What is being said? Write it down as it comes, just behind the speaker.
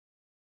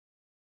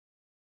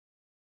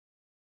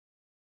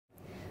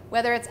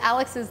Whether it's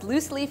Alex's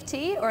loose leaf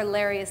tea or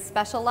Larry's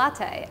special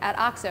latte, at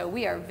OXO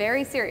we are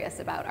very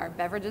serious about our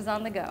beverages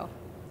on the go.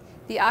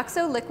 The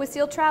OXO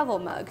LiquiSeal travel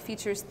mug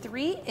features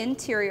 3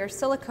 interior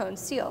silicone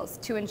seals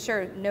to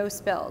ensure no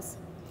spills.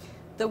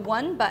 The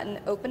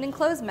one-button open and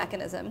close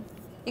mechanism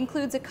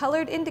includes a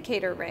colored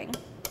indicator ring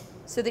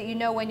so that you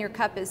know when your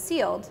cup is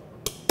sealed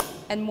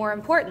and, more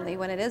importantly,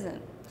 when it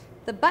isn't.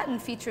 The button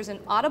features an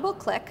audible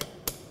click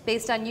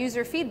based on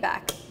user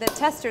feedback that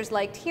testers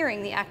liked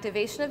hearing the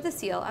activation of the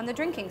seal on the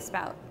drinking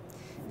spout.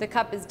 The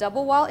cup is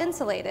double wall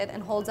insulated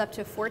and holds up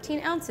to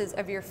 14 ounces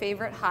of your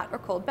favorite hot or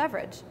cold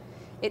beverage.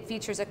 It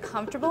features a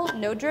comfortable,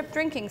 no-drip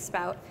drinking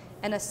spout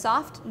and a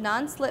soft,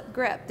 non-slip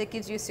grip that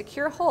gives you a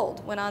secure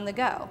hold when on the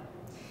go.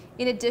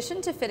 In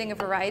addition to fitting a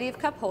variety of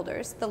cup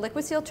holders, the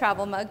LiquiSeal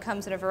travel mug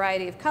comes in a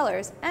variety of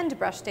colors and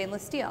brushed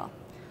stainless steel.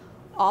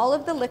 All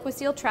of the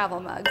LiquiSeal travel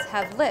mugs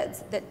have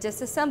lids that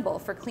disassemble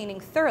for cleaning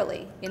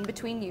thoroughly in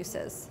between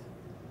uses.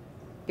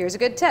 Here's a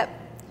good tip.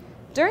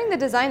 During the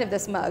design of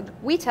this mug,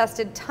 we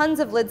tested tons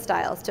of lid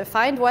styles to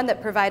find one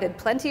that provided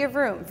plenty of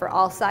room for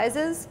all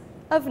sizes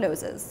of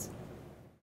noses.